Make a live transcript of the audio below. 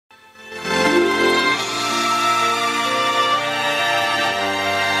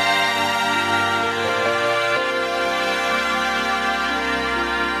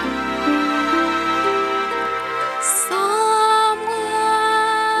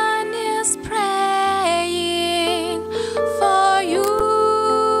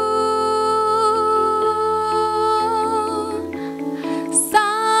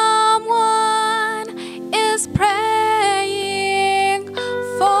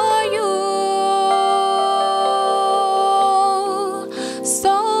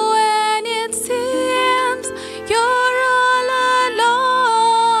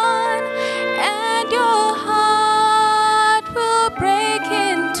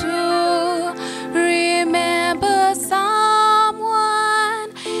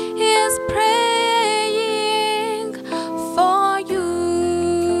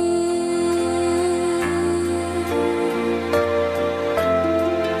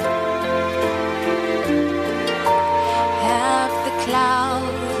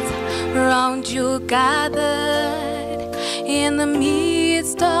round you gathered in the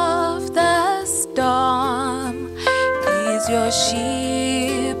midst of the storm. Is your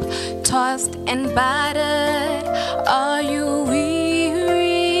ship tossed and battered? Are you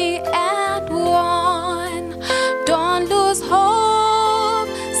weary and worn? Don't lose hope.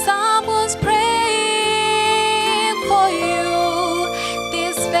 Someone's praying for you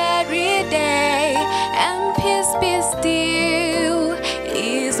this very day, and peace be still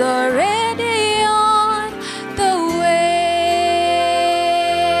is already on the way.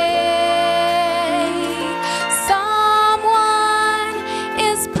 Someone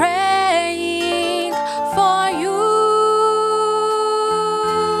is praying for you.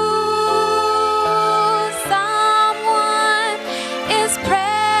 Someone is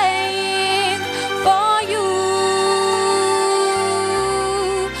praying for you.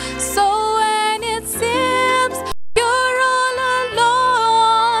 So when it seems you're all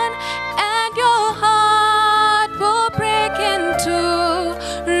alone and your heart will break in two,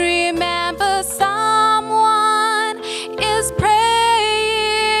 remember someone is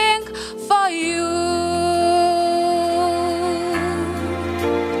praying for you.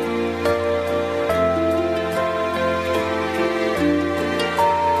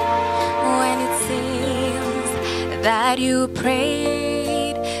 When it seems that you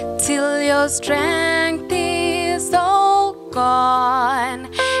prayed till your strength is all gone,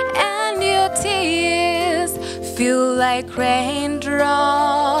 and your tears feel like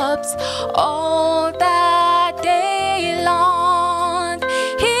raindrops all